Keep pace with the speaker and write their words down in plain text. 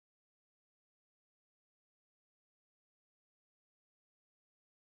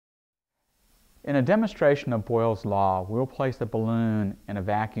In a demonstration of Boyle's law, we will place a balloon in a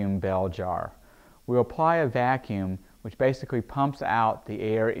vacuum bell jar. We will apply a vacuum which basically pumps out the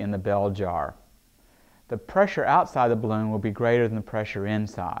air in the bell jar. The pressure outside the balloon will be greater than the pressure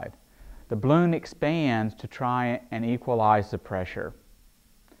inside. The balloon expands to try and equalize the pressure.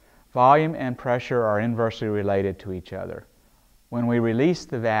 Volume and pressure are inversely related to each other. When we release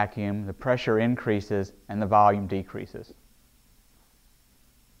the vacuum, the pressure increases and the volume decreases.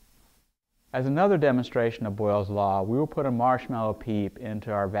 As another demonstration of Boyle's law, we will put a marshmallow peep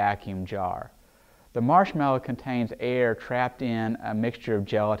into our vacuum jar. The marshmallow contains air trapped in a mixture of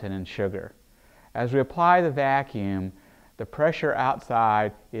gelatin and sugar. As we apply the vacuum, the pressure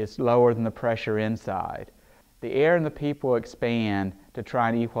outside is lower than the pressure inside. The air in the peep will expand to try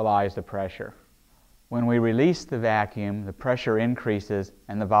and equalize the pressure. When we release the vacuum, the pressure increases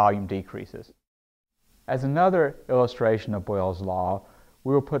and the volume decreases. As another illustration of Boyle's law,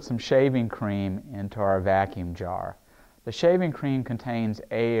 we will put some shaving cream into our vacuum jar. The shaving cream contains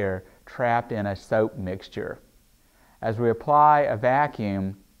air trapped in a soap mixture. As we apply a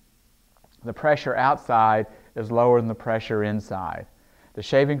vacuum, the pressure outside is lower than the pressure inside. The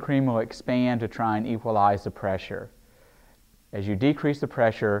shaving cream will expand to try and equalize the pressure. As you decrease the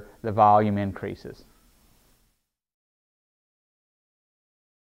pressure, the volume increases.